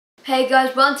Hey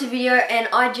guys, welcome to the video, and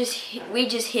we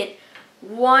just hit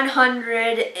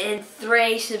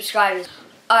 103 subscribers.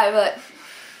 Alright,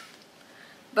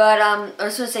 but I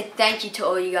just want to say thank you to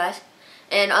all you guys.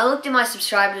 And I looked in my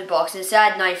subscribers box and it said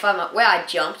I had 95, where I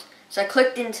jumped. So I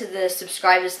clicked into the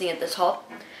subscribers thing at the top,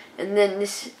 and then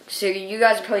this. So you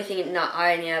guys are probably thinking, no,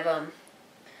 I only have what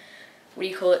do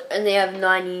you call it? And they have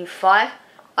 95.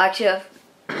 I actually have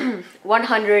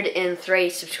 103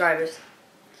 subscribers.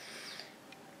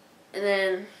 And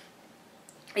then,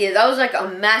 yeah, that was like a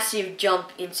massive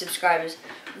jump in subscribers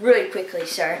really quickly.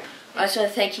 So I just want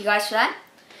to thank you guys for that.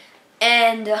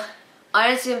 And I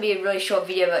know it's gonna be a really short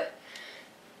video, but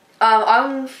I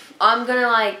want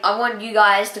you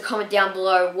guys to comment down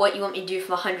below what you want me to do for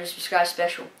my 100 subscriber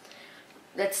special.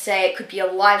 Let's say it could be a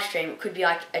live stream, it could be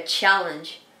like a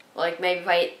challenge, like maybe if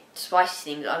I eat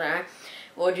spicy things, I don't know,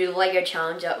 or do the Lego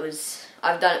challenge.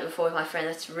 I've done it before with my friend.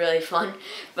 That's really fun.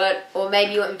 Or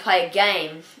maybe you want me to play a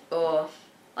game, or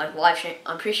like live stream.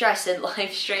 I'm pretty sure I said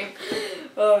live stream.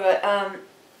 Or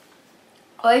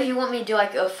if you want me to do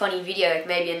like a funny video, like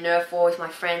maybe a Nerf war with my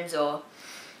friends, or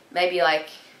maybe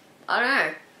like, I don't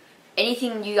know,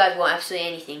 anything you guys want, absolutely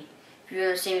anything. If you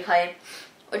want to see me play,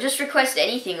 or just request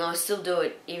anything, I'll still do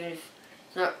it, even if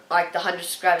it's not like the 100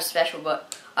 subscriber special.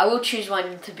 But I will choose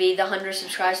one to be the 100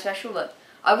 subscriber special, but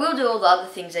I will do all the other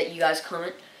things that you guys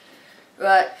comment.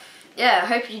 But yeah, I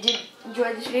hope you did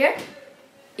enjoy this video.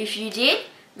 If you did,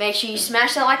 make sure you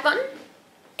smash that like button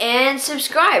and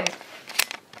subscribe.